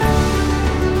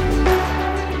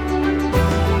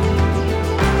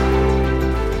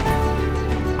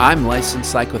I'm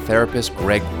licensed psychotherapist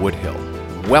Greg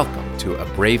Woodhill. Welcome to A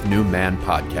Brave New Man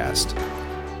podcast.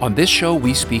 On this show,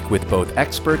 we speak with both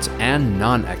experts and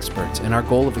non-experts in our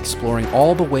goal of exploring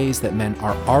all the ways that men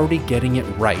are already getting it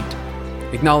right,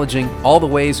 acknowledging all the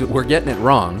ways that we're getting it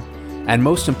wrong, and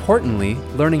most importantly,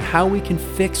 learning how we can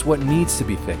fix what needs to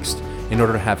be fixed in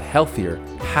order to have healthier,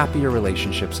 happier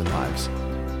relationships and lives.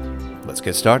 Let's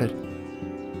get started.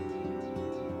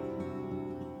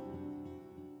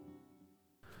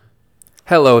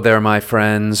 Hello there, my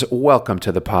friends. Welcome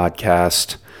to the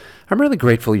podcast. I'm really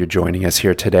grateful you're joining us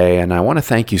here today, and I want to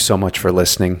thank you so much for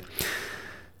listening.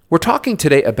 We're talking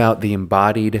today about the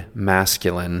embodied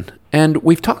masculine, and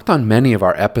we've talked on many of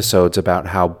our episodes about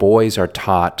how boys are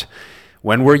taught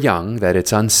when we're young that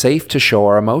it's unsafe to show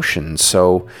our emotions,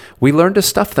 so we learn to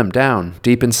stuff them down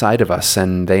deep inside of us,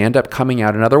 and they end up coming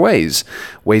out in other ways.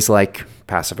 Ways like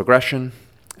passive aggression,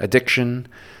 addiction,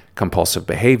 compulsive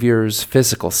behaviors,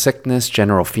 physical sickness,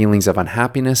 general feelings of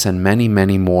unhappiness, and many,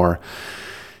 many more.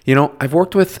 You know, I've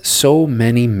worked with so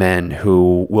many men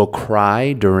who will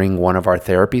cry during one of our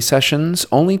therapy sessions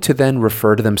only to then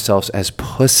refer to themselves as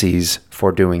pussies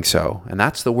for doing so. And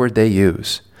that's the word they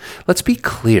use. Let's be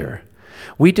clear.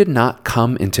 We did not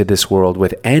come into this world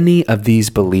with any of these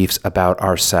beliefs about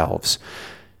ourselves.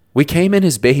 We came in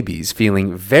as babies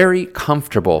feeling very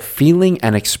comfortable feeling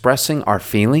and expressing our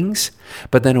feelings,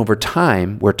 but then over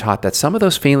time, we're taught that some of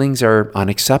those feelings are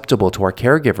unacceptable to our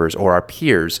caregivers or our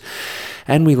peers,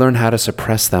 and we learn how to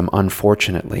suppress them,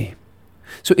 unfortunately.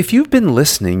 So if you've been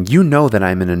listening, you know that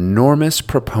I'm an enormous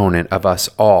proponent of us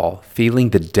all feeling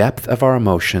the depth of our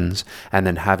emotions and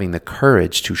then having the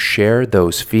courage to share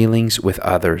those feelings with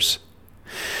others.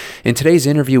 In today's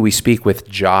interview, we speak with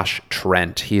Josh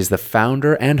Trent. He is the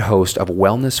founder and host of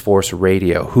Wellness Force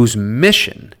Radio, whose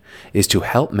mission is to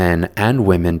help men and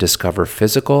women discover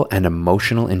physical and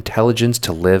emotional intelligence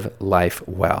to live life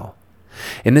well.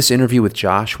 In this interview with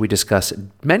Josh, we discuss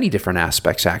many different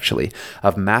aspects, actually,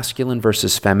 of masculine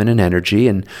versus feminine energy,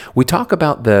 and we talk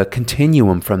about the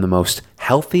continuum from the most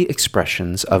healthy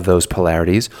expressions of those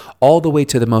polarities all the way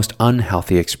to the most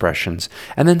unhealthy expressions,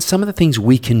 and then some of the things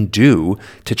we can do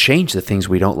to change the things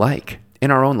we don't like in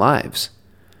our own lives.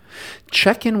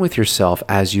 Check in with yourself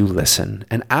as you listen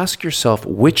and ask yourself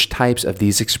which types of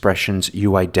these expressions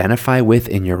you identify with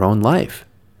in your own life.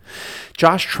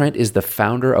 Josh Trent is the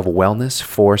founder of Wellness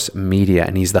Force Media,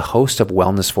 and he's the host of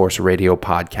Wellness Force Radio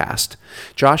podcast.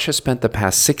 Josh has spent the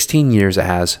past 16 years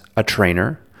as a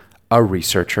trainer, a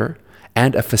researcher,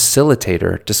 and a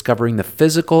facilitator discovering the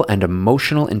physical and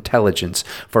emotional intelligence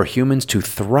for humans to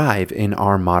thrive in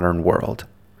our modern world.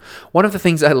 One of the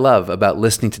things I love about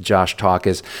listening to Josh talk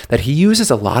is that he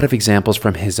uses a lot of examples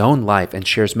from his own life and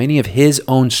shares many of his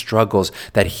own struggles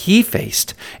that he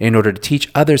faced in order to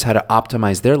teach others how to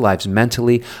optimize their lives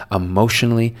mentally,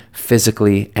 emotionally,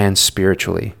 physically, and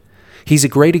spiritually. He's a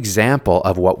great example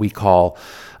of what we call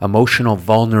emotional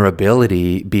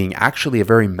vulnerability being actually a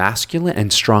very masculine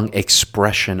and strong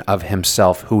expression of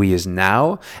himself, who he is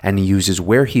now, and he uses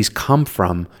where he's come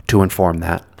from to inform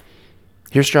that.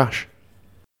 Here's Josh.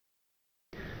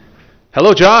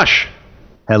 Hello, Josh.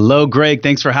 Hello, Greg.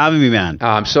 Thanks for having me, man.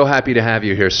 I'm so happy to have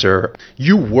you here, sir.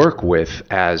 You work with,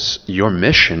 as your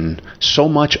mission, so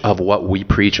much of what we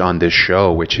preach on this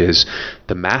show, which is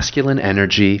the masculine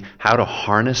energy, how to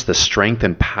harness the strength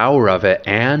and power of it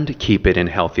and keep it in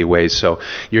healthy ways. So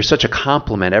you're such a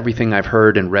compliment. Everything I've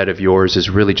heard and read of yours is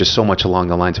really just so much along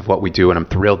the lines of what we do, and I'm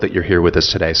thrilled that you're here with us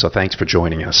today. So thanks for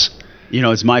joining us. You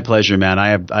know, it's my pleasure, man. I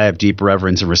have deep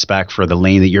reverence and respect for the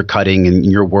lane that you're cutting in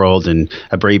your world, and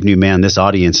A Brave New Man. This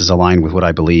audience is aligned with what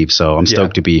I believe, so I'm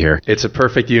stoked to be here. It's a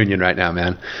perfect union right now,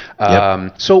 man.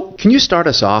 Yep. So can you start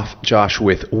us off, Josh,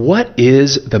 with what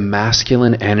is the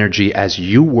masculine energy as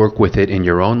you work with it in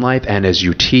your own life and as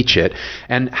you teach it,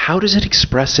 and how does it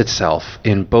express itself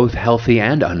in both healthy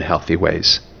and unhealthy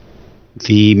ways?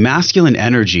 The masculine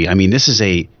energy, I mean, this is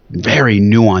a very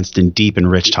nuanced and deep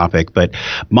and rich topic, but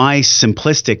my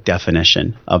simplistic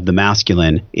definition of the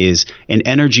masculine is an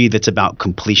energy that's about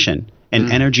completion, an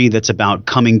energy that's about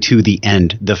coming to the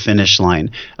end, the finish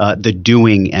line, the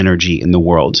doing energy in the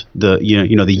world, the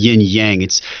yin yang.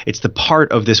 It's the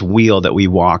part of this wheel that we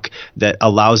walk that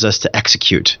allows us to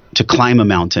execute, to climb a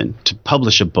mountain, to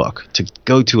publish a book, to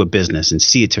go to a business and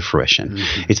see it to fruition.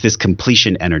 It's this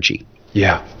completion energy.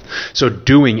 Yeah. So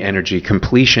doing energy,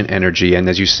 completion energy. And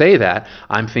as you say that,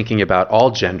 I'm thinking about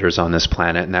all genders on this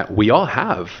planet and that we all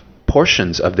have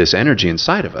portions of this energy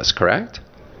inside of us, correct?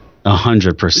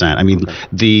 100%. I mean,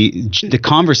 the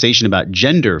conversation about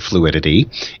gender fluidity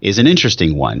is an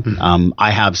interesting one.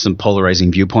 I have some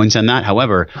polarizing viewpoints on that.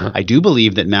 However, I do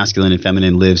believe that masculine and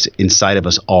feminine lives inside of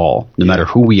us all, no matter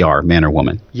who we are, man or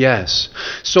woman. Yes.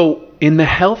 So in the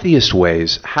healthiest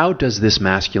ways, how does this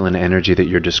masculine energy that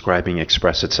you're describing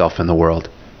express itself in the world?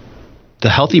 The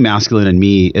healthy masculine in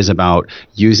me is about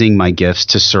using my gifts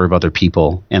to serve other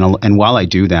people. And while I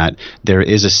do that, there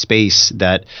is a space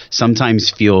that sometimes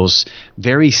feels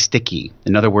very sticky.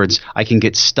 In other words, I can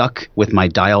get stuck with my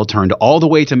dial turned all the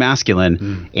way to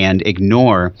masculine and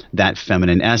ignore that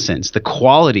feminine essence. The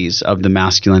qualities of the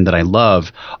masculine that I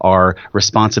love are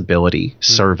responsibility,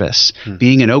 service,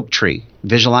 being an oak tree.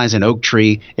 Visualize an oak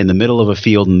tree in the middle of a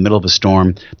field, in the middle of a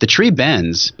storm. The tree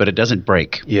bends, but it doesn't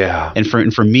break. Yeah. And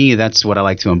for me, that's what I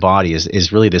like to embody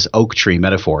is really this oak tree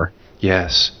metaphor.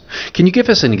 Yes. Can you give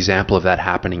us an example of that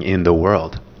happening in the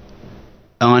world?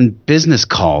 On business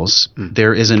calls,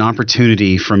 there is an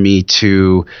opportunity for me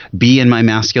to be in my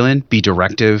masculine, be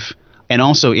directive, and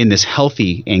also in this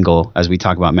healthy angle, as we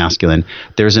talk about masculine,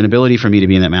 there's an ability for me to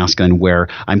be in that masculine where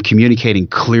I'm communicating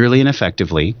clearly and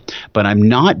effectively, but I'm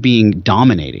not being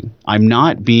dominating. I'm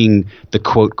not being the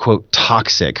quote, quote,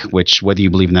 toxic, which whether you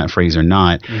believe in that phrase or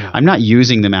not, I'm not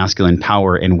using the masculine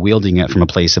power and wielding it from a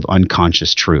place of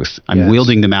unconscious truth. I'm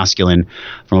wielding the masculine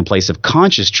from a place of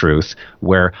conscious truth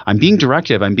where I'm being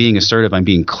directive, I'm being assertive, I'm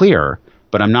being clear,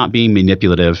 but I'm not being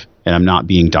manipulative and I'm not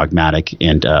being dogmatic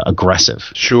and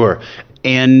aggressive. Sure.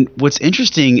 And what's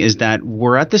interesting is that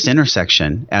we're at this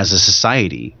intersection as a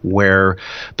society where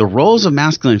the roles of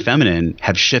masculine and feminine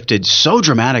have shifted so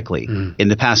dramatically in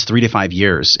the past 3 to 5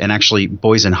 years. And actually,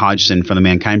 Boysen Hodgson from the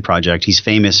Mankind Project, he's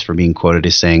famous for being quoted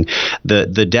as saying,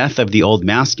 the death of the old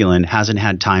masculine hasn't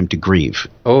had time to grieve.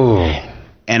 Oh.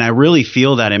 And I really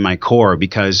feel that in my core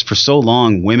because for so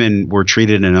long, women were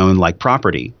treated and owned like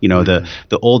property. You know, the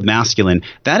old masculine,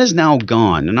 that is now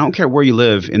gone. And I don't care where you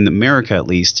live, in America at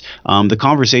least, the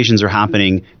conversations are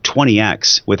happening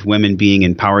 20x with women being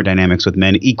in power dynamics with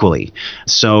men equally.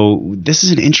 So this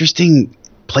is an interesting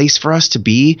place for us to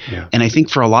be. Yeah. And I think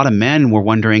for a lot of men, we're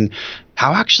wondering,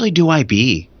 how actually do I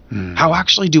be? How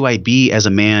actually do I be as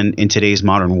a man in today's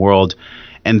modern world?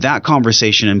 And that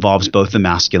conversation involves both the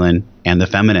masculine and the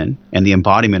feminine and the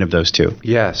embodiment of those two.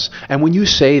 Yes. And when you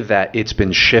say that it's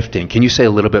been shifting, can you say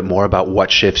a little bit more about what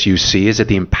shifts you see? Is it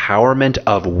the empowerment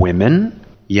of women?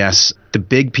 Yes. The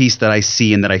big piece that I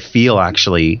see and that I feel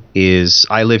actually is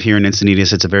I live here in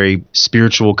Encinitas. It's a very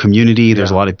spiritual community.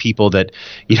 There's a lot of people that,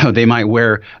 you know, they might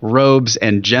wear robes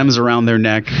and gems around their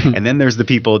neck. And then there's the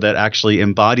people that actually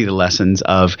embody the lessons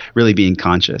of really being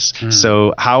conscious.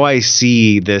 So how I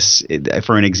see this,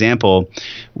 for an example,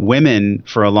 women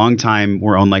for a long time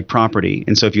were owned like property.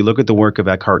 And so if you look at the work of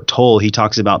Eckhart Tolle, he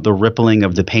talks about the rippling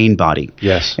of the pain body.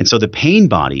 Yes. And so the pain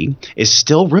body is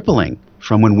still rippling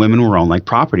from when women were owned like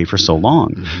property for so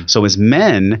long. So as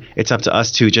men, it's up to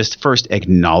us to just first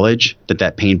acknowledge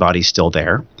that pain body's still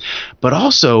there. But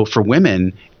also for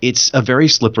women, it's a very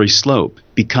slippery slope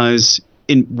because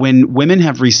when women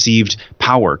have received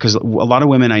power, because a lot of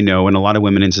women I know and a lot of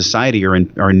women in society are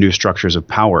in new structures of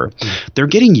power, they're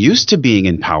getting used to being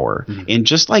in power. And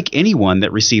just like anyone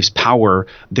that receives power,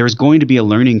 there's going to be a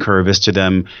learning curve as to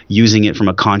them using it from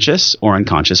a conscious or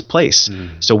unconscious place.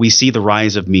 So we see the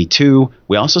rise of Me Too.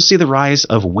 We also see the rise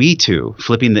of We Too,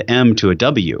 flipping the M to a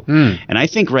W. And I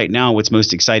think right now what's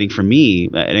most exciting for me,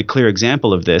 and a clear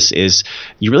example of this, is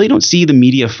you really don't see the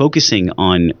media focusing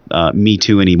on Me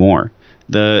Too anymore.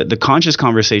 The conscious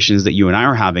conversations that you and I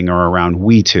are having are around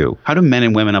we too. How do men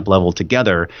and women up level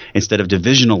together instead of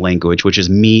divisional language, which is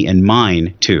me and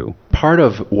mine too? Part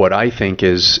of what I think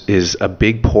is a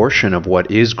big portion of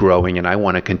what is growing, and I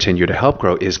want to continue to help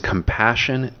grow, is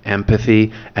compassion,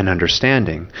 empathy, and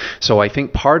understanding. So I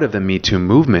think part of the Me Too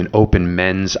movement opened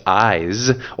men's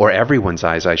eyes, or everyone's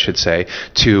eyes, I should say,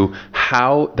 to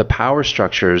how the power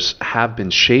structures have been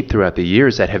shaped throughout the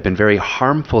years that have been very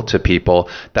harmful to people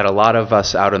that a lot of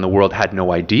us out in the world had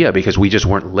no idea because we just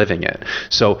weren't living it.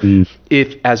 So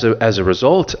if as a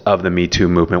result of the Me Too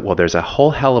movement, well, there's a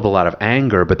whole hell of a lot of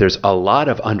anger, but there's a lot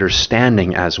of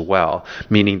understanding as well,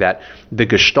 meaning that the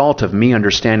gestalt of me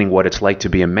understanding what it's like to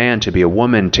be a man, to be a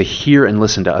woman, to hear and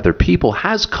listen to other people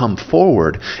has come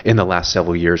forward in the last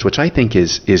several years, which I think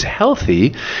is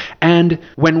healthy. And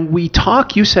when we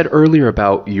talk, you said earlier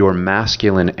about your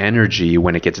masculine energy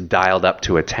when it gets dialed up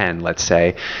to a 10, let's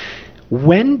say.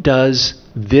 When does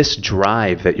this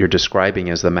drive that you're describing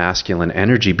as the masculine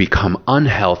energy become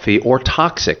unhealthy or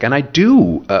toxic? And I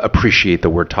do appreciate the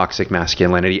word toxic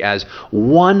masculinity as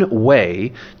one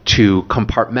way to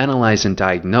compartmentalize and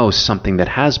diagnose something that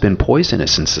has been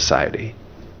poisonous in society.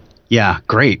 Yeah,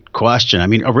 great question. I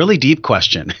mean, a really deep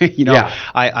question. Yeah.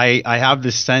 I have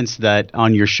this sense that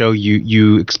on your show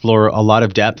you explore a lot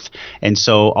of depth, and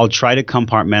so I'll try to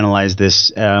compartmentalize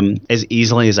this as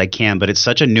easily as I can. But it's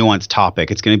such a nuanced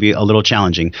topic; it's going to be a little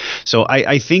challenging. So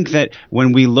I think that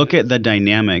when we look at the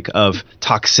dynamic of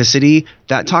toxicity,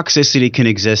 that toxicity can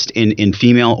exist in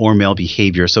female or male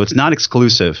behavior. So it's not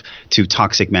exclusive to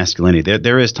toxic masculinity.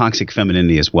 There is toxic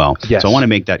femininity as well. Yes. So I want to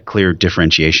make that clear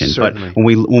differentiation. Certainly. But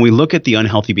when we look at the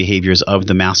unhealthy behaviors of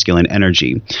the masculine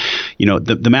energy,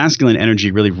 the masculine energy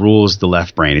really rules the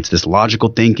left brain. It's this logical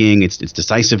thinking, it's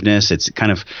decisiveness, it's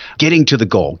kind of getting to the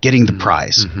goal, getting the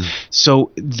prize.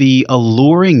 So the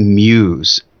alluring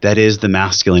muse that is the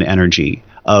masculine energy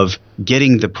of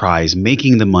getting the prize,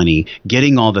 making the money,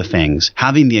 getting all the things,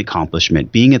 having the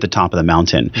accomplishment, being at the top of the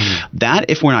mountain. That,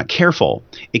 if we're not careful,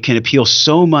 it can appeal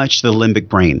so much to the limbic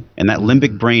brain. And that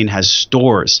limbic brain has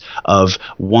stores of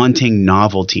wanting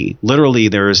novelty. Literally,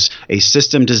 there's a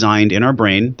system designed in our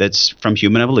brain that's from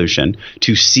human evolution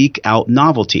to seek out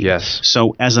novelty. Yes.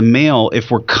 So as a male,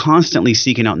 if we're constantly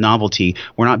seeking out novelty,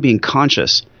 we're not being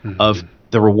conscious of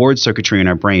the reward circuitry in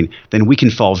our brain, then we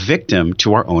can fall victim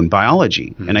to our own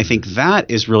biology. And I think that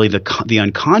is really the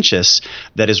unconscious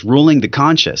that is ruling the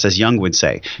conscious, as Jung would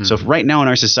say. So if right now in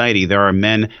our society, there are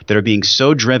men that are being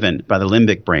so driven by the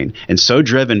limbic brain and so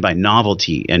driven by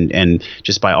novelty and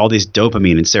just by all these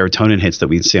dopamine and serotonin hits that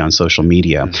we see on social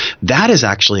media, that is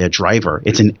actually a driver.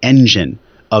 It's an engine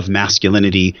of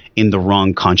masculinity in the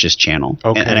wrong conscious channel.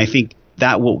 Okay. And I think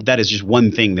that is just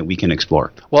one thing that we can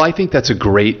explore. Well, I think that's a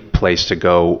great place to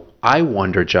go. I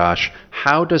wonder, Josh,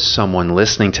 how does someone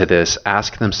listening to this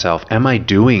ask themselves, am I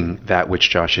doing that which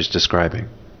Josh is describing?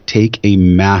 Take a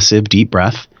massive deep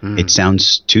breath. It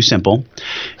sounds too simple.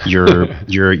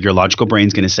 Your logical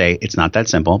brain's going to say it's not that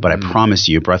simple, but I promise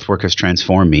you, breath work has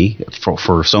transformed me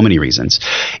for so many reasons.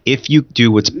 If you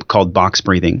do what's called box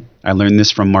breathing, I learned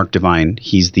this from Mark Devine.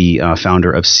 He's the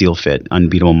founder of SEALFIT,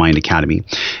 Unbeatable Mind Academy.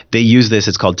 They use this.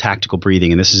 It's called tactical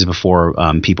breathing, and this is before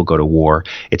people go to war.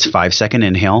 It's 5-second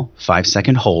inhale,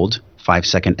 5-second hold,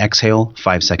 5-second exhale,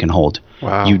 5-second hold.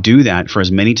 Wow. You do that for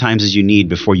as many times as you need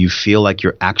before you feel like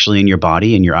you're actually in your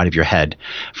body and you're out of your head.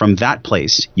 From that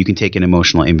place, you can take an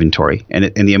emotional inventory. And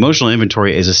the emotional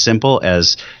inventory is as simple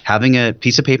as having a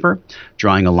piece of paper,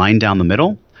 drawing a line down the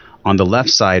middle. On the left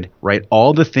side, write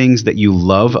all the things that you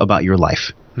love about your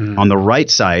life. On the right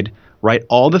side, write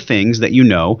all the things that you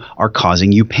know are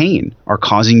causing you pain, are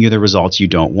causing you the results you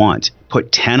don't want.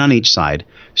 Put 10 on each side.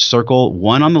 Circle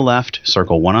 1 on the left,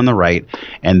 circle 1 on the right,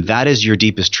 and that is your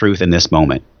deepest truth in this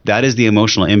moment. That is the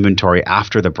emotional inventory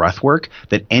after the breath work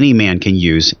that any man can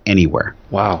use anywhere.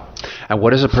 Wow. And what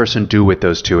does a person do with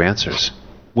those two answers?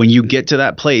 When you get to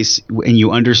that place and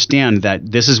you understand that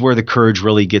this is where the courage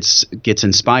really gets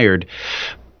inspired,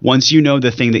 once you know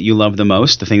the thing that you love the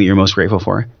most, the thing that you're most grateful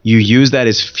for, you use that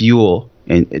as fuel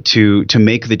and to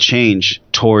make the change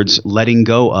towards letting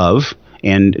go of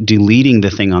and deleting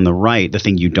the thing on the right, the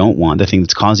thing you don't want, the thing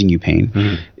that's causing you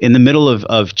pain. In the middle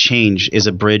of change is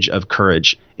a bridge of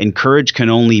courage. And courage can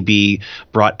only be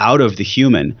brought out of the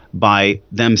human by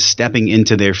them stepping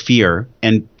into their fear.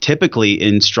 And typically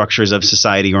in structures of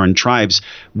society or in tribes,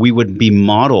 we would be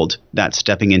modeled that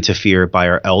stepping into fear by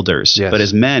our elders. Yes. But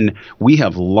as men, we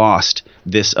have lost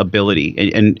this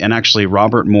ability. And actually,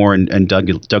 Robert Moore and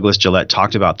Douglas Gillette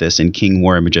talked about this in King,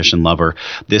 Warrior, Magician, Lover.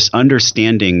 This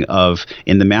understanding of,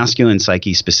 in the masculine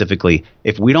psyche specifically,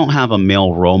 if we don't have a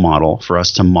male role model for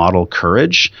us to model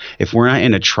courage, if we're not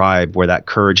in a tribe where that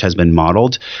courage has been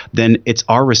modeled, then it's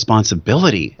our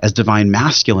responsibility as divine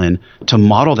masculine to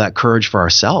model that courage for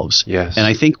ourselves. Yes. And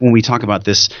I think when we talk about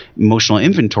this emotional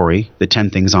inventory, the 10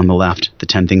 things on the left, the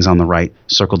 10 things on the right,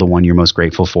 circle the one you're most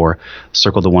grateful for,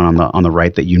 circle the one on the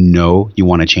right that you know you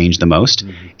want to change the most.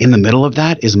 In the middle of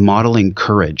that is modeling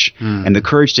courage. And the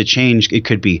courage to change, it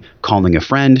could be calling a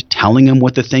friend, telling them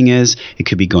what the thing is. It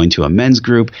could be going to a men's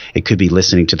group. It could be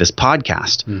listening to this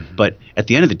podcast. But at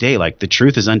the end of the day, like, the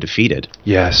truth is undefeated.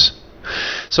 Yes.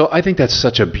 So I think that's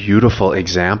such a beautiful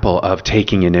example of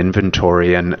taking an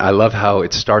inventory. And I love how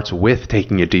it starts with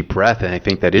taking a deep breath. And I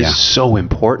think that is so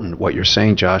important, what you're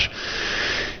saying, Josh.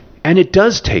 And it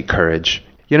does take courage.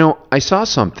 You know, I saw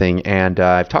something, and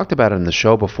I've talked about it on the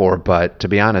show before, but to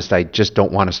be honest, I just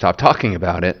don't want to stop talking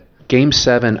about it. Game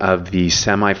 7 of the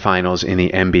semifinals in the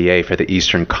NBA for the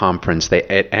Eastern Conference,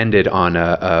 it ended on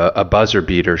a buzzer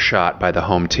beater shot by the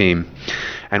home team.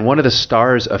 And one of the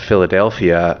stars of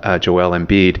Philadelphia, Joel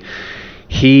Embiid,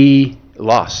 he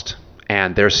lost,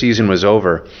 and their season was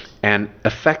over. And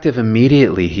effective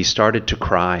immediately, he started to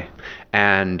cry.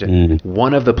 And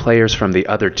one of the players from the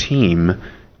other team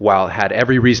while had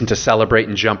every reason to celebrate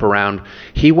and jump around,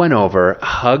 he went over,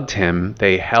 hugged him.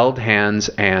 They held hands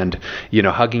and,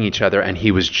 hugging each other. And he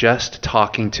was just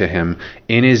talking to him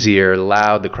in his ear,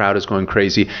 loud. The crowd is going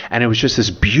crazy. And it was just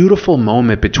this beautiful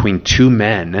moment between two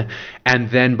men. And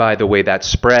then, by the way, that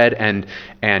spread,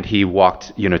 and he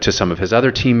walked, to some of his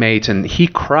other teammates, and he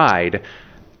cried,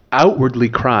 outwardly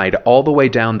cried all the way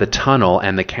down the tunnel,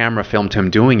 and the camera filmed him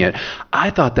doing it. I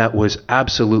thought that was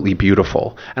absolutely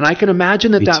beautiful. And I can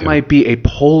imagine that might be a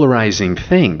polarizing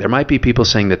thing. There might be people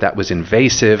saying that was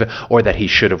invasive or that he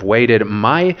should have waited.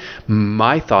 My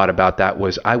thought about that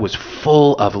was I was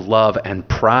full of love and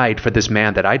pride for this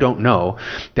man that I don't know,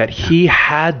 that he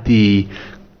had the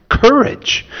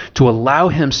courage to allow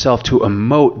himself to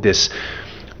emote this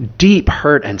deep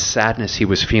hurt and sadness he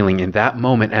was feeling in that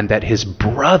moment, and that his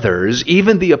brothers,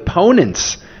 even the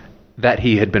opponents that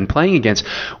he had been playing against,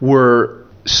 were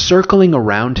circling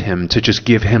around him to just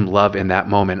give him love in that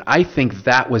moment. I think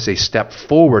that was a step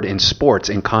forward in sports,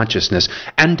 in consciousness.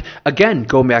 And again,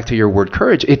 going back to your word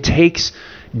courage, it takes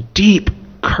deep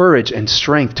courage and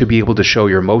strength to be able to show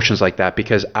your emotions like that,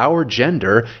 because our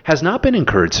gender has not been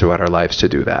encouraged throughout our lives to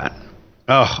do that.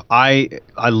 Oh, I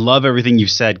love everything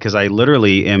you've said, because I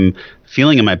literally am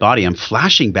feeling in my body. I'm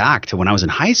flashing back to when I was in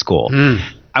high school.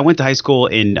 I went to high school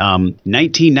in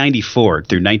 1994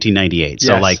 through 1998.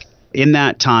 So in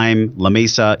that time, La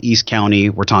Mesa, East County,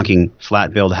 we're talking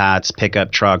flat build hats,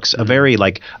 pickup trucks, a very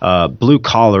blue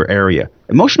collar area.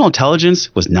 Emotional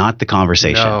intelligence was not the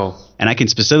conversation. No. And I can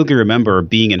specifically remember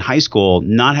being in high school,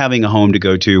 not having a home to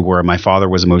go to where my father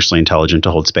was emotionally intelligent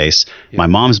to hold space. Yeah. My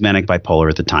mom's manic bipolar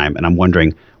at the time. And I'm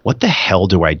wondering, what the hell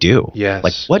do I do?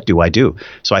 Yes. What do I do?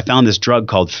 So I found this drug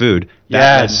called food.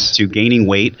 That led me to gaining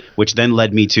weight, which then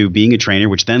led me to being a trainer,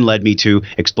 which then led me to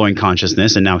exploring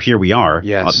consciousness. And now here we are,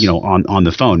 on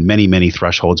the phone, many, many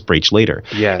thresholds breached later.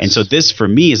 Yes. And so this for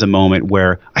me is a moment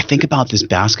where I think about this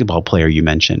basketball player you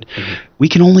mentioned. Mm-hmm. We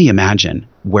can only imagine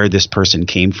where this person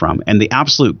came from, and the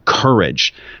absolute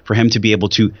courage for him to be able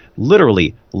to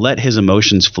literally let his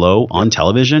emotions flow on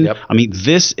television. Yep. I mean,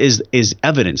 this is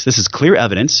evidence. This is clear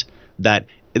evidence that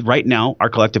right now our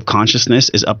collective consciousness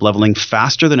is up leveling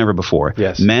faster than ever before.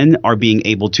 Yes. Men are being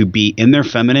able to be in their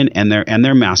feminine and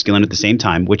their masculine at the same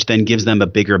time, which then gives them a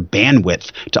bigger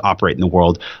bandwidth to operate in the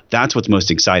world. That's what's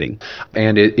most exciting.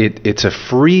 And it's a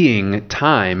freeing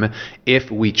time if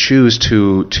we choose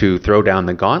to throw down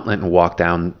the gauntlet and walk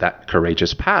down that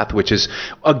courageous path, which is,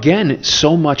 again,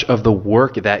 so much of the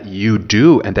work that you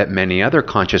do and that many other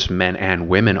conscious men and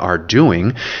women are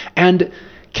doing. And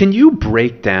can you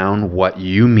break down what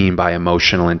you mean by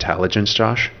emotional intelligence,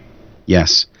 Josh?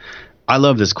 Yes. I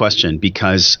love this question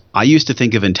because I used to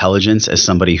think of intelligence as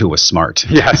somebody who was smart.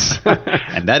 Yes.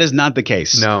 And that is not the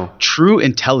case. No. True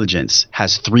intelligence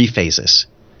has 3 phases.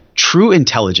 True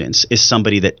intelligence is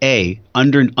somebody that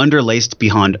underlaced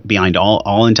behind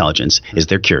all intelligence is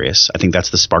they're curious. I think that's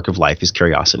the spark of life, is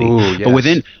curiosity. Ooh, yes.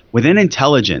 But within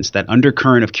intelligence, that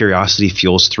undercurrent of curiosity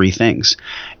fuels 3 things.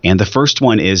 And the first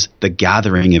one is the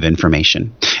gathering of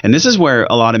information. And this is where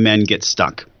a lot of men get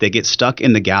stuck. They get stuck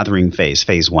in the gathering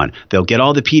phase 1. They'll get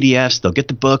all the PDFs, they'll get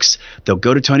the books, they'll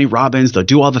go to Tony Robbins, they'll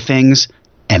do all the things.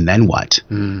 And then what?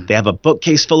 They have a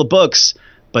bookcase full of books,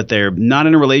 but they're not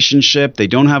in a relationship, they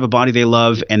don't have a body they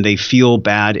love, and they feel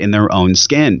bad in their own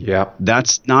skin. Yeah.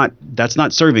 That's not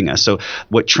serving us. So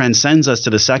what transcends us to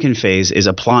the second phase is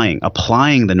applying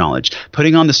the knowledge,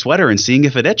 putting on the sweater and seeing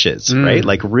if it itches, right?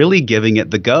 Like really giving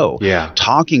it the go. Yeah.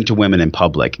 Talking to women in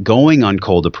public, going on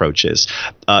cold approaches,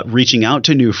 reaching out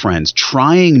to new friends,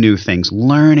 trying new things,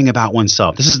 learning about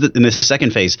oneself. This is in the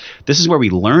second phase. This is where we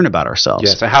learn about ourselves.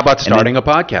 Yes. How about starting a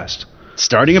podcast?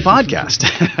 Starting a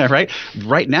podcast, right?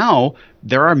 Right now,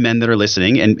 there are men that are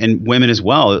listening and women as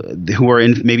well who are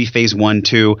in maybe phase 1,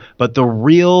 2, but the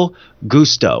real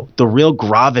gusto, the real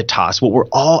gravitas, what we're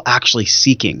all actually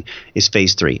seeking is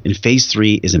phase 3. And phase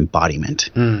 3 is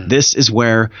embodiment. This is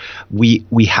where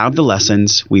we have the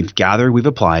lessons, we've gathered, we've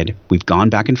applied, we've gone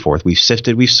back and forth, we've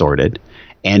sifted, we've sorted.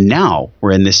 And now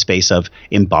we're in this space of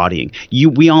embodying.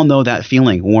 We all know that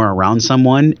feeling when we're around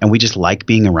someone and we just like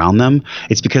being around them.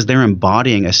 It's because they're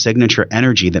embodying a signature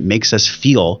energy that makes us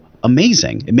feel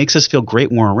amazing. It makes us feel great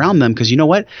when we're around them because you know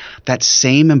what? That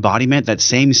same embodiment, that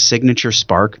same signature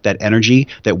spark, that energy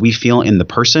that we feel in the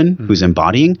person who's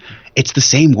embodying, it's the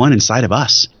same one inside of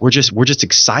us. We're just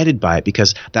excited by it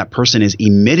because that person is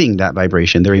emitting that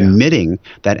vibration. They're emitting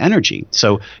that energy.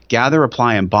 So gather,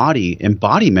 apply, embody.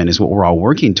 Embodiment is what we're all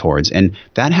working towards. And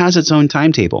that has its own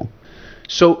timetable.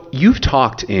 So you've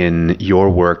talked in your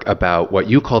work about what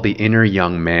you call the inner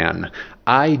young man.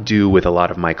 I do with a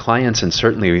lot of my clients, and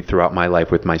certainly throughout my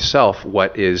life with myself,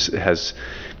 what has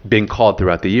been called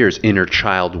throughout the years inner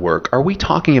child work. Are we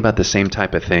talking about the same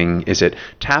type of thing? Is it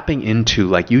tapping into,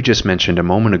 like you just mentioned a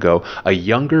moment ago, a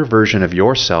younger version of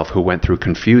yourself who went through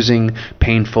confusing,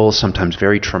 painful, sometimes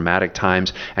very traumatic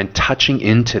times, and touching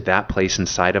into that place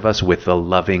inside of us with the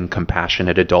loving,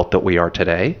 compassionate adult that we are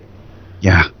today?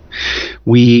 Yeah.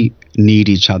 We need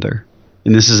each other.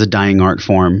 And this is a dying art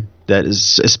form that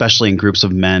is, especially in groups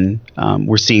of men,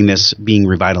 we're seeing this being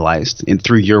revitalized. And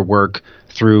through your work,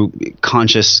 through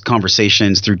conscious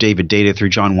conversations, through David Data, through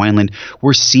John Wineland,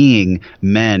 we're seeing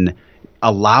men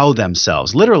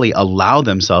literally allow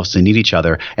themselves to need each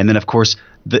other. And then, of course,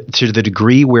 to the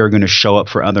degree we're going to show up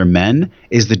for other men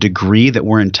is the degree that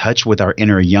we're in touch with our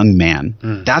inner young man.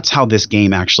 That's how this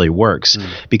game actually works,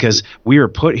 because we are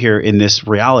put here in this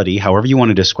reality, however you want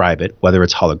to describe it, whether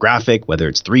it's holographic, whether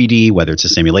it's 3D, whether it's a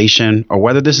simulation, or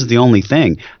whether this is the only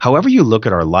thing. However you look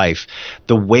at our life,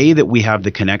 the way that we have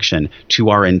the connection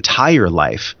to our entire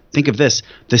life. Think of this,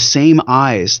 the same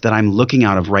eyes that I'm looking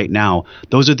out of right now,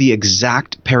 those are the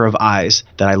exact pair of eyes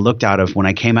that I looked out of when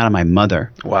I came out of my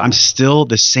mother. Wow. I'm still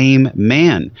the same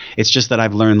man. It's just that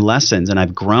I've learned lessons and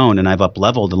I've grown and I've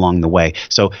up-leveled along the way.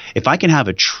 So if I can have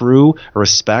a true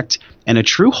respect and a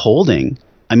true holding,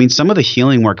 I mean, some of the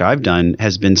healing work I've done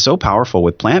has been so powerful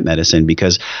with plant medicine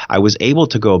because I was able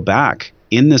to go back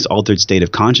in this altered state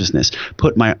of consciousness,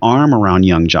 put my arm around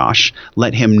young Josh,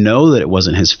 let him know that it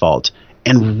wasn't his fault,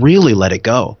 and really let it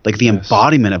go, like the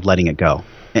embodiment of letting it go.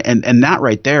 And that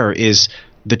right there is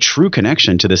the true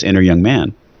connection to this inner young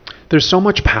man. There's so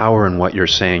much power in what you're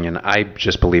saying, and I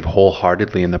just believe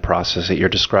wholeheartedly in the process that you're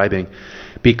describing,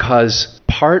 because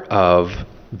part of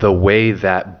the way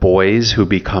that boys who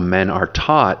become men are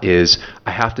taught is,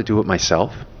 I have to do it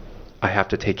myself. I have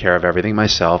to take care of everything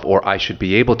myself, or I should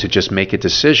be able to just make a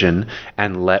decision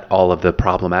and let all of the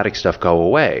problematic stuff go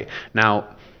away.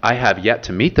 Now, I have yet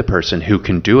to meet the person who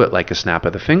can do it like a snap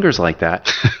of the fingers like that.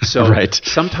 So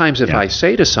sometimes if I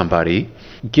say to somebody,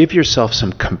 give yourself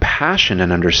some compassion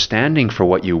and understanding for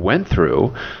what you went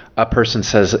through, a person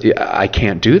says, I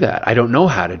can't do that. I don't know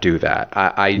how to do that.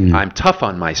 I'm tough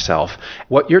on myself.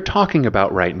 What you're talking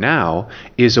about right now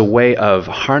is a way of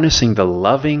harnessing the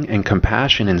loving and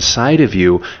compassion inside of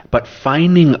you, but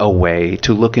finding a way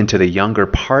to look into the younger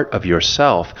part of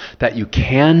yourself that you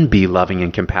can be loving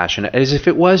and compassionate as if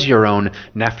it was your own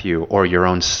nephew or your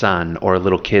own son or a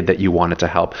little kid that you wanted to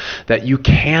help, that you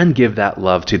can give that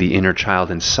love to the inner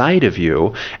child inside of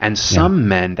you. And some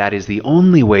men, that is the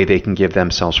only way they can give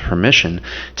themselves permission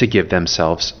to give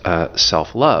themselves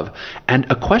self-love.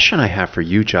 And a question I have for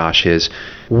you, Josh, is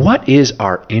what is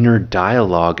our inner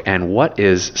dialogue and what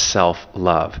is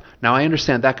self-love? Now, I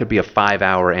understand that could be a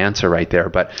 5-hour answer right there,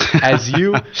 but as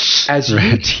you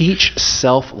you teach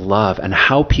self-love and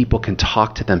how people can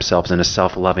talk to themselves in a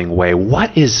self-loving way,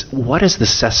 what is the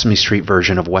Sesame Street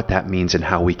version of what that means and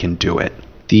how we can do it?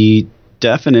 The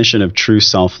definition of true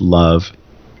self-love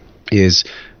is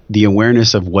the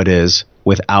awareness of what is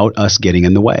without us getting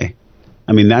in the way.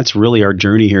 I mean, that's really our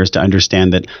journey here, is to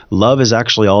understand that love is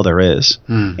actually all there is.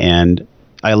 And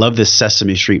I love this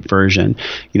Sesame Street version.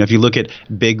 You know, if you look at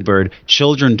Big Bird,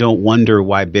 children don't wonder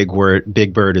why Big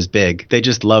Bird is big. They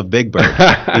just love Big Bird.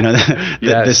 You know,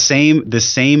 the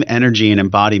same energy and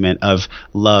embodiment of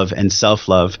love and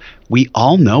self-love. We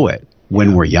all know it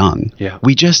when we're young.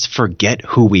 We just forget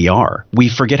who we are. We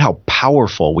forget how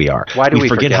powerful we are. Why do we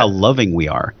forget how loving we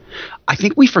are? I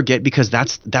think we forget because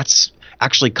that's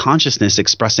actually consciousness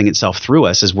expressing itself through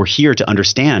us, as we're here to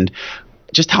understand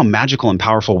just how magical and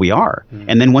powerful we are.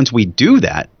 And then once we do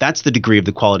that, that's the degree of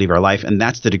the quality of our life, and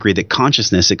that's the degree that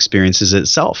consciousness experiences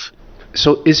itself.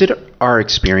 So is it our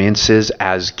experiences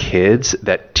as kids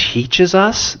that teaches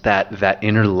us that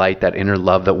inner light, that inner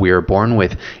love that we are born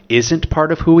with isn't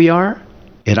part of who we are?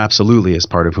 It absolutely is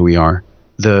part of who we are.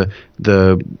 The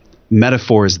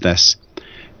metaphor is this.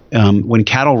 When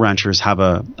cattle ranchers have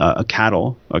a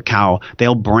cow,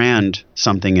 they'll brand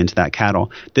something into that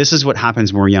cattle. This is what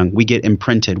happens when we're young. We get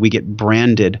imprinted. We get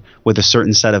branded with a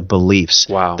certain set of beliefs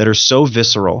that are so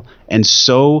visceral and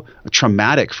so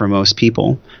traumatic for most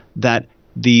people that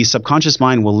the subconscious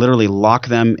mind will literally lock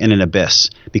them in an abyss,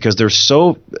 because they're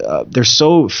so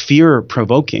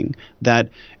fear-provoking that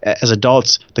as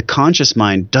adults, the conscious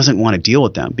mind doesn't want to deal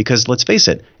with them. Because let's face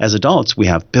it, as adults, we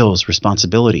have bills,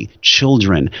 responsibility,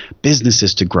 children,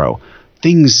 businesses to grow,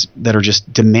 things that are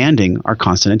just demanding our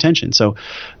constant attention. So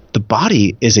the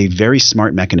body is a very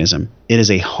smart mechanism. It is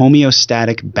a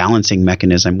homeostatic balancing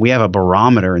mechanism. We have a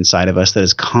barometer inside of us that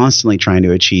is constantly trying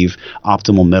to achieve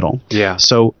optimal middle. Yeah.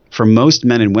 So for most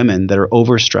men and women that are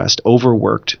overstressed,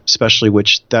 overworked, especially,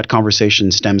 which that conversation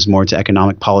stems more to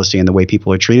economic policy and the way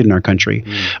people are treated in our country.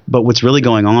 But what's really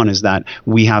going on is that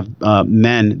we have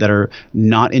men that are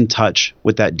not in touch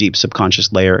with that deep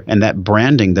subconscious layer, and that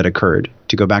branding that occurred,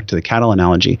 to go back to the cattle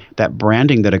analogy, that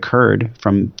branding that occurred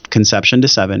from conception to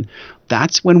 7,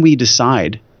 that's when we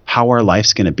decide how our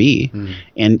life's going to be.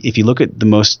 And if you look at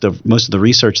most of the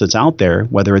research that's out there,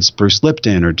 whether it's Bruce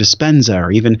Lipton or Dispenza or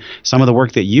even some of the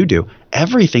work that you do,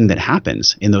 everything that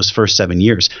happens in those first 7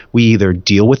 years, we either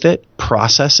deal with it,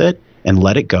 process it, and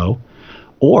let it go,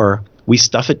 or we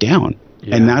stuff it down.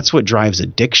 Yeah. And that's what drives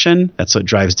addiction. That's what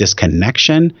drives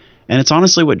disconnection. And it's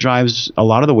honestly what drives a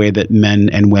lot of the way that men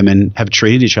and women have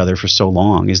treated each other for so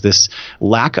long, is this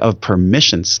lack of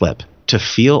permission slip to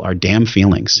feel our damn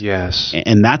feelings. Yes.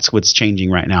 And that's what's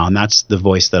changing right now. And that's the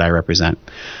voice that I represent.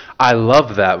 I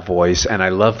love that voice, and I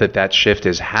love that shift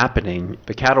is happening.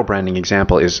 The cattle branding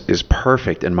example is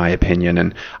perfect in my opinion,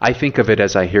 and I think of it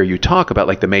as I hear you talk about,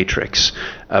 like the Matrix,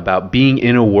 about being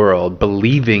in a world,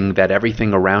 believing that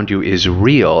everything around you is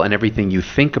real and everything you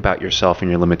think about yourself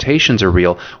and your limitations are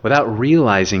real, without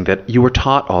realizing that you were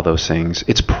taught all those things.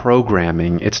 It's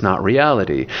programming, it's not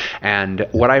reality. And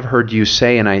what I've heard you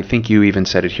say, and I think you even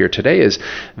said it here today, is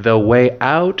the way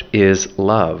out is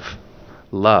love.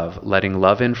 Love, letting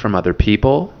love in from other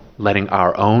people, letting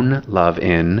our own love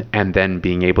in, and then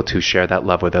being able to share that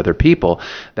love with other people.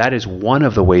 That is one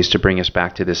of the ways to bring us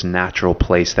back to this natural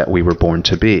place that we were born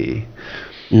to be.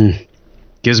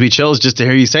 Gives me chills just to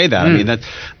hear you say that. I mean,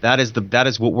 that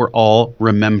is what we're all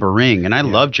remembering. And I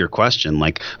loved your question,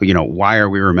 like, why are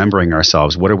we remembering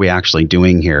ourselves? What are we actually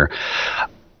doing here?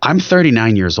 I'm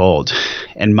 39 years old,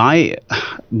 and my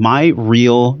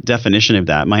real definition of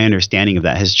that, my understanding of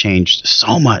that, has changed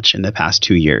so much in the past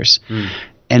 2 years.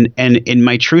 And in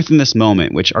my truth in this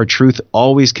moment, which our truth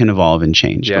always can evolve and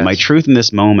change, but my truth in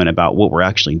this moment about what we're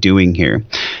actually doing here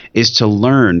is to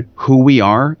learn who we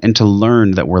are and to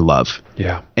learn that we're love.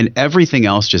 Yeah. And everything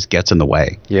else just gets in the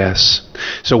way. Yes.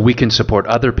 So we can support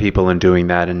other people in doing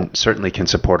that, and certainly can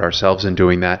support ourselves in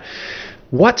doing that.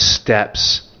 What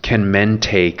steps can men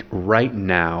take right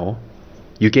now?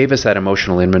 You gave us that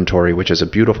emotional inventory, which is a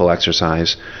beautiful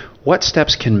exercise. What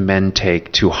steps can men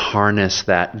take to harness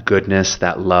that goodness,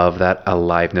 that love, that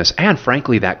aliveness, and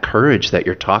frankly, that courage that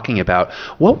you're talking about?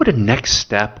 What would a next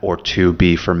step or two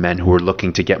be for men who are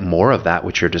looking to get more of that,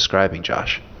 which you're describing,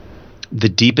 Josh? The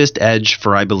deepest edge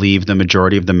for, I believe, the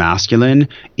majority of the masculine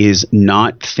is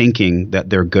not thinking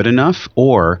that they're good enough,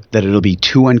 or that it'll be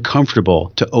too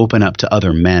uncomfortable to open up to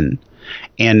other men.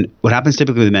 And what happens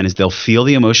typically with men is they'll feel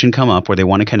the emotion come up where they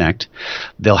want to connect.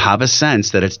 They'll have a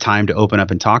sense that it's time to open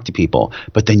up and talk to people.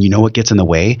 But then you know what gets in the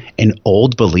way? An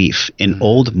old belief, an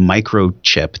old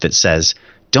microchip that says,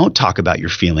 don't talk about your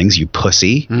feelings, you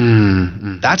pussy.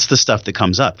 That's the stuff that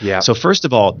comes up. Yeah. So first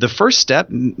of all, the first step,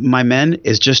 my men,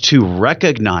 is just to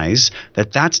recognize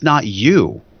that that's not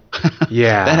you.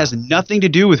 Yeah. That has nothing to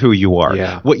do with who you are.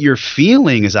 Yeah. What you're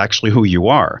feeling is actually who you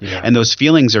are. Yeah. And those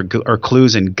feelings are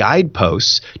clues and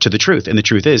guideposts to the truth. And the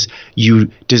truth is,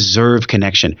 you deserve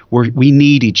connection. We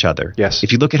need each other. Yes.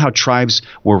 If you look at how tribes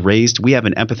were raised, we have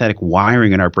an empathetic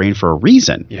wiring in our brain for a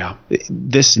reason. Yeah.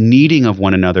 This needing of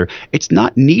one another,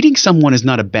 needing someone is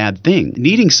not a bad thing.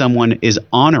 Needing someone is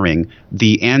honoring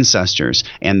the ancestors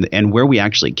and where we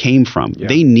actually came from. Yeah.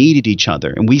 They needed each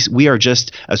other, and we are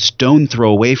just a stone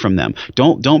throw away from them.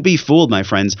 Don't be fooled, my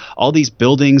friends. All these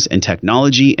buildings and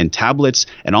technology and tablets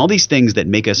and all these things that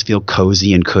make us feel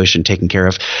cozy and cush and taken care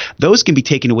of, those can be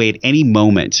taken away at any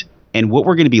moment. And what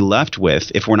we're going to be left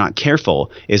with, if we're not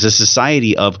careful, is a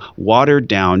society of watered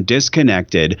down,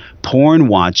 disconnected, porn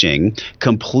watching,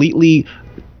 completely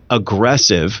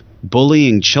aggressive,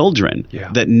 bullying children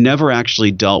that never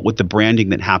actually dealt with the branding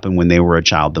that happened when they were a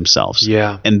child themselves.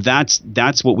 Yeah. And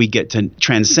that's what we get to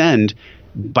transcend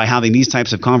by having these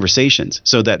types of conversations.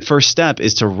 So that first step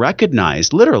is to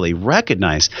literally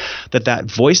recognize that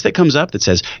voice that comes up that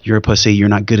says, you're a pussy, you're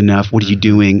not good enough, what are you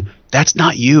doing? That's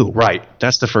not you. Right.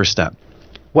 That's the first step.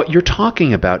 What you're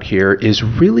talking about here is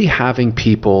really having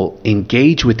people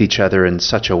engage with each other in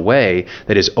such a way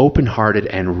that is open-hearted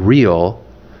and real,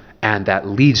 and that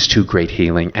leads to great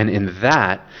healing. And in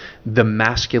that, the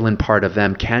masculine part of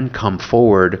them can come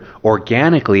forward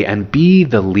organically and be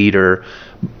the leader,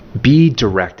 be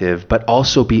directive, but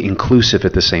also be inclusive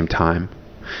at the same time.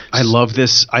 I love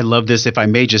this. I love this. If I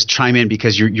may just chime in,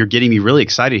 because you're getting me really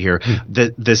excited here.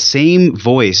 The same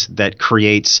voice that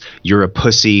creates "you're a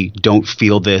pussy, don't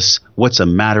feel this, what's the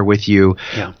matter with you,"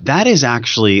 that is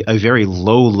actually a very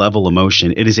low level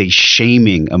emotion. It is a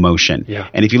shaming emotion.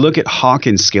 And if you look at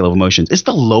Hawkins' scale of emotions, it's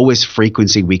the lowest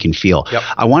frequency we can feel.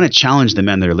 I want to challenge the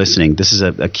men that are listening. This is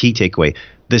a key takeaway.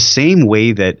 The same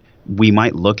way that we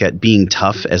might look at being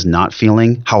tough as not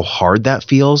feeling, how hard that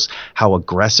feels, how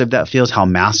aggressive that feels, how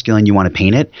masculine you want to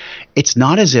paint it. It's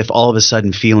not as if all of a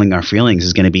sudden feeling our feelings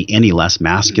is going to be any less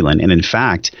masculine. And in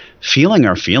fact, feeling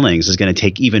our feelings is going to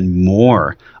take even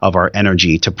more of our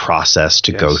energy to process,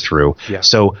 to go through.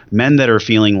 So men that are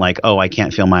feeling like, oh, I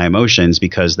can't feel my emotions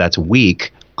because that's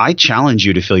weak, I challenge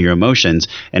you to feel your emotions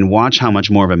and watch how much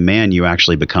more of a man you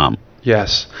actually become.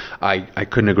 Yes, I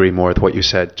couldn't agree more with what you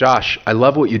said. Josh, I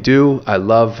love what you do. I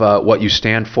love what you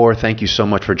stand for. Thank you so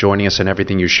much for joining us and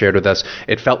everything you shared with us.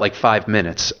 It felt like 5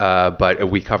 minutes,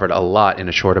 but we covered a lot in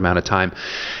a short amount of time.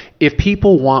 If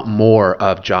people want more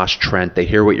of Josh Trent, they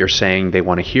hear what you're saying, they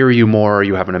want to hear you more,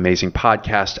 you have an amazing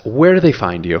podcast, where do they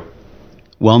find you?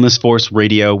 Wellness Force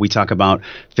Radio, we talk about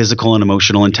physical and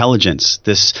emotional intelligence,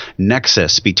 this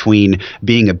nexus between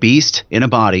being a beast in a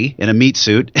body, in a meat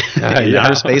suit, in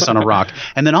outer space on a rock,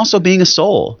 and then also being a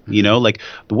soul. You know, like,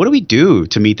 what do we do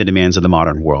to meet the demands of the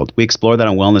modern world? We explore that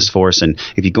on Wellness Force, and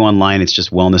if you go online, it's just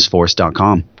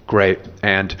wellnessforce.com. Great.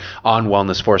 And on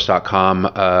wellnessforce.com,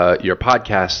 your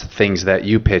podcast, things that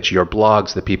you pitch, your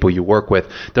blogs, the people you work with,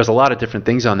 there's a lot of different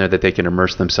things on there that they can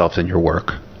immerse themselves in your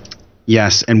work.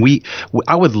 Yes, and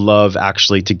I would love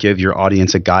actually to give your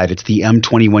audience a guide. It's the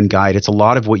M21 guide. It's a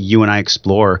lot of what you and I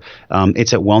explore.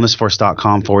 It's at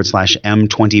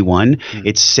wellnessforce.com/M21.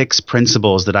 It's 6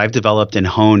 principles that I've developed and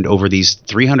honed over these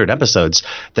 300 episodes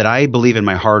that I believe in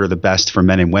my heart are the best for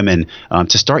men and women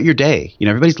to start your day. You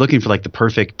know, everybody's looking for like the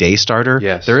perfect day starter.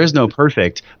 Yes. There is no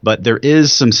perfect, but there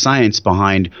is some science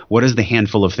behind what is the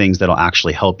handful of things that'll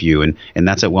actually help you. And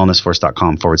that's at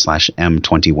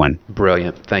wellnessforce.com/M21.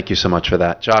 Brilliant. Thank you so much for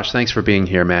that. Josh, thanks for being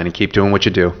here, man, and keep doing what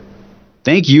you do.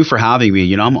 Thank you for having me.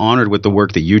 You know, I'm honored with the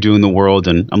work that you do in the world,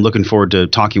 and I'm looking forward to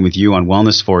talking with you on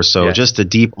Wellness Force. So just a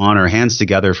deep honor. Hands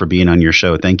together for being on your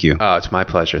show. Thank you. Oh, it's my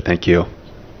pleasure. Thank you.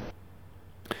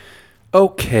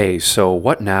 Okay, so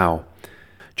what now?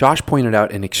 Josh pointed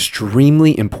out an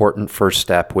extremely important first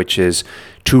step, which is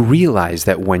to realize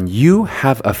that when you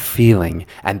have a feeling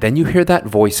and then you hear that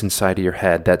voice inside of your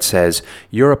head that says,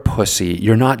 you're a pussy,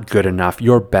 you're not good enough,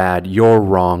 you're bad, you're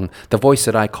wrong, the voice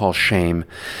that I call shame,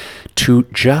 to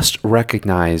just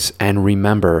recognize and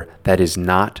remember that is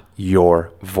not your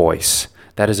voice.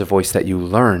 That is a voice that you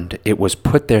learned. It was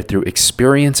put there through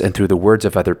experience and through the words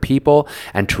of other people,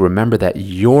 and to remember that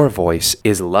your voice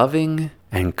is loving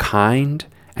and kind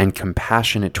and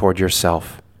compassionate toward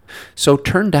yourself. So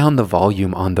turn down the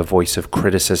volume on the voice of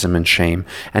criticism and shame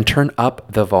and turn up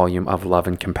the volume of love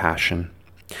and compassion.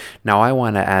 Now I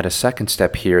want to add a second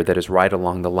step here that is right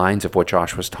along the lines of what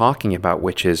Josh was talking about,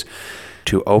 which is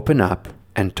to open up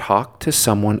and talk to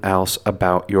someone else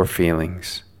about your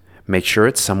feelings. Make sure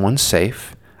it's someone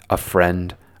safe, a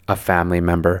friend, a family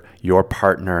member, your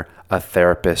partner, a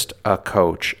therapist, a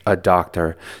coach, a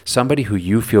doctor, somebody who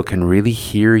you feel can really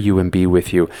hear you and be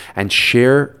with you, and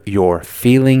share your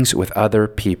feelings with other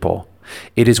people.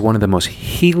 It is one of the most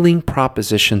healing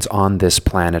propositions on this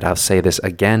planet. I'll say this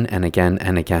again and again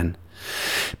and again,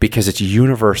 because it's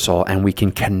universal and we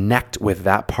can connect with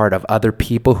that part of other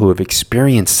people who have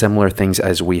experienced similar things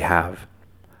as we have.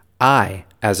 I,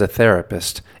 as a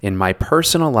therapist, in my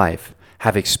personal life,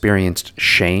 have experienced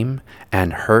shame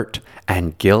and hurt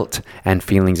and guilt and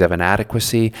feelings of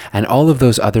inadequacy and all of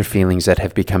those other feelings that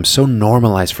have become so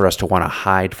normalized for us to want to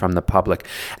hide from the public.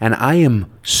 And I am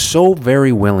so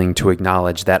very willing to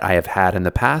acknowledge that I have had in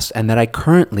the past and that I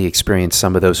currently experience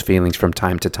some of those feelings from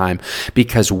time to time,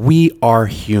 because we are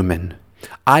human.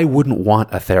 I wouldn't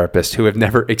want a therapist who have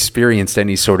never experienced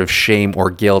any sort of shame or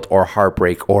guilt or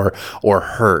heartbreak or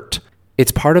hurt.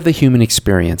 It's part of the human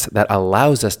experience that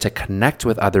allows us to connect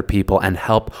with other people and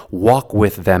help walk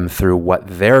with them through what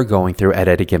they're going through at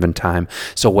any given time.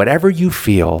 So whatever you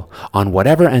feel on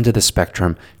whatever end of the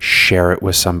spectrum, share it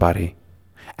with somebody.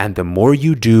 And the more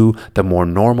you do, the more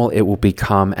normal it will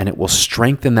become, and it will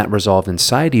strengthen that resolve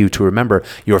inside of you to remember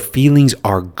your feelings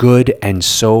are good and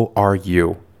so are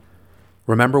you.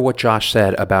 Remember what Josh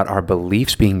said about our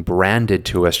beliefs being branded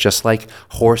to us, just like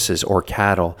horses or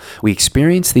cattle. We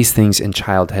experience these things in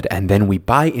childhood and then we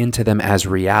buy into them as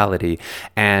reality.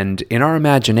 And in our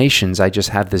imaginations, I just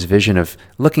have this vision of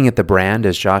looking at the brand,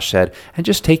 as Josh said, and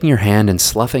just taking your hand and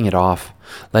sloughing it off,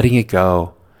 letting it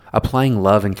go, applying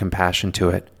love and compassion to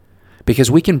it.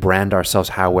 because we can brand ourselves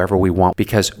however we want,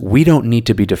 because we don't need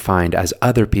to be defined as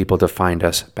other people defined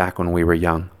us back when we were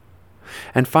young.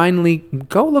 And finally,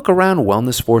 go look around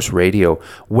Wellness Force Radio,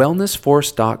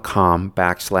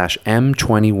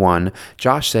 wellnessforce.com/M21.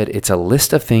 Josh said it's a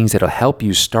list of things that'll help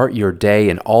you start your day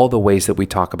in all the ways that we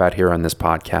talk about here on this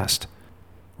podcast.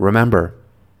 Remember,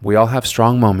 we all have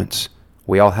strong moments.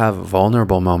 We all have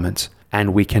vulnerable moments.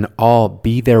 And we can all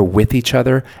be there with each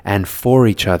other and for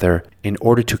each other in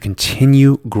order to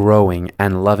continue growing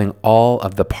and loving all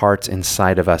of the parts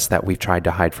inside of us that we've tried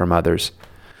to hide from others.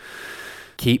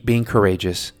 Keep being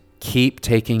courageous. Keep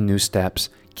taking new steps.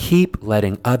 Keep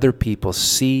letting other people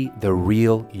see the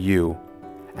real you.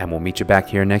 And we'll meet you back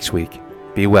here next week.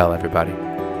 Be well, everybody.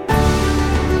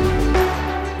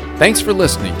 Thanks for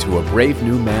listening to A Brave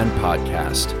New Man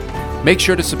podcast. Make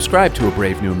sure to subscribe to A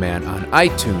Brave New Man on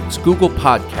iTunes, Google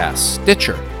Podcasts,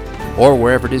 Stitcher, or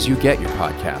wherever it is you get your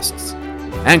podcasts.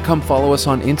 And come follow us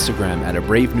on Instagram at A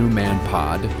Brave New Man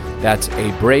Pod. That's A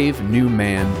Brave New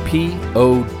Man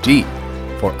POD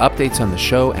for updates on the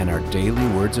show and our daily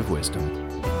words of wisdom.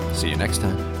 See you next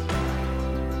time.